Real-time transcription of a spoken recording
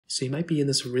So you might be in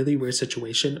this really weird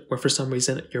situation where for some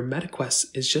reason your MetaQuest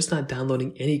is just not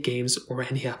downloading any games or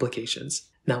any applications.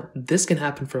 Now, this can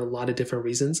happen for a lot of different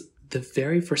reasons. The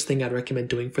very first thing I'd recommend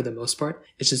doing for the most part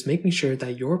is just making sure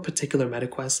that your particular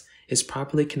MetaQuest is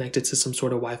properly connected to some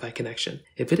sort of Wi-Fi connection.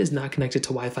 If it is not connected to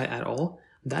Wi-Fi at all,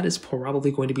 that is probably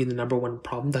going to be the number one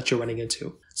problem that you're running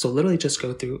into. So literally just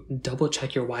go through, double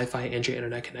check your Wi-Fi and your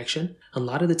internet connection. A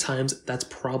lot of the times, that's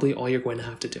probably all you're going to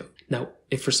have to do. Now,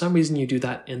 if for some reason you do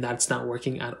that and that's not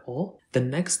working at all, the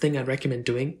next thing I'd recommend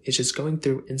doing is just going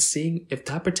through and seeing if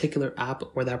that particular app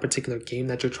or that particular game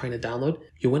that you're trying to download,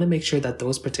 you want to make sure that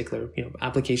those particular,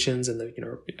 applications and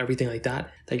everything like that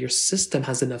your system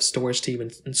has enough storage to even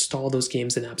install those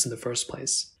games and apps in the first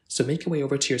place. So make your way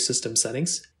over to your system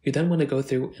settings. You then want to go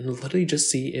through and literally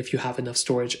just see if you have enough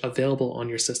storage available on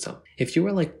your system. If you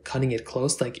are cutting it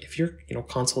close, if your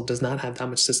console does not have that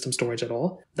much system storage at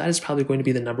all, that is probably going to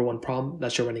be the number one problem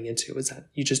that you're running into, is that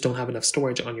you just don't have enough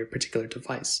storage on your particular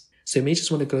device. So you may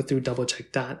just want to go through, double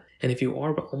check that. And if you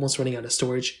are almost running out of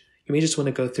storage, you may just want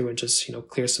to go through and just,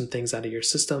 clear some things out of your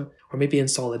system, or maybe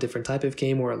install a different type of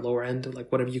game or a lower end,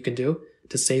 whatever you can do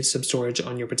to save some storage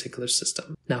on your particular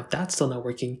system. Now, if that's still not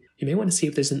working, you may want to see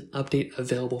if there's an update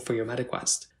available for your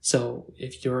MetaQuest. So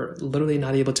if you're literally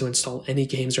not able to install any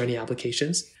games or any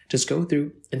applications, just go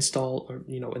through, install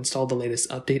the latest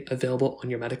update available on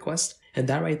your MetaQuest. And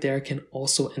that right there can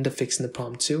also end up fixing the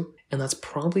problem too. And that's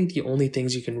probably the only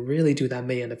things you can really do that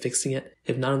may end up fixing it.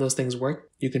 If none of those things work,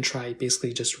 you can try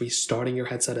basically just restarting your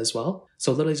headset as well.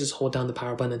 So literally just hold down the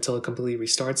power button until it completely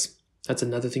restarts. That's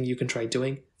another thing you can try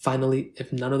doing. Finally,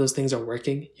 if none of those things are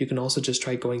working, you can also just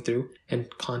try going through and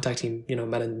contacting, Meta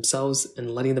themselves and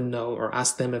letting them know, or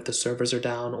ask them if the servers are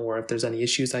down or if there's any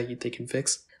issues that they can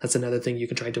fix. That's another thing you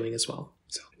can try doing as well.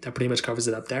 So that pretty much covers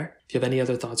it up there. If you have any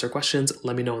other thoughts or questions,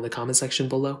 let me know in the comment section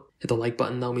below. Hit the like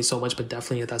button, that would mean so much, but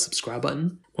definitely hit that subscribe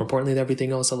button. More importantly than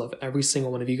everything else, I love every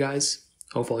single one of you guys.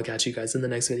 Hopefully I'll catch you guys in the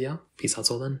next video. Peace out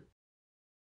till then.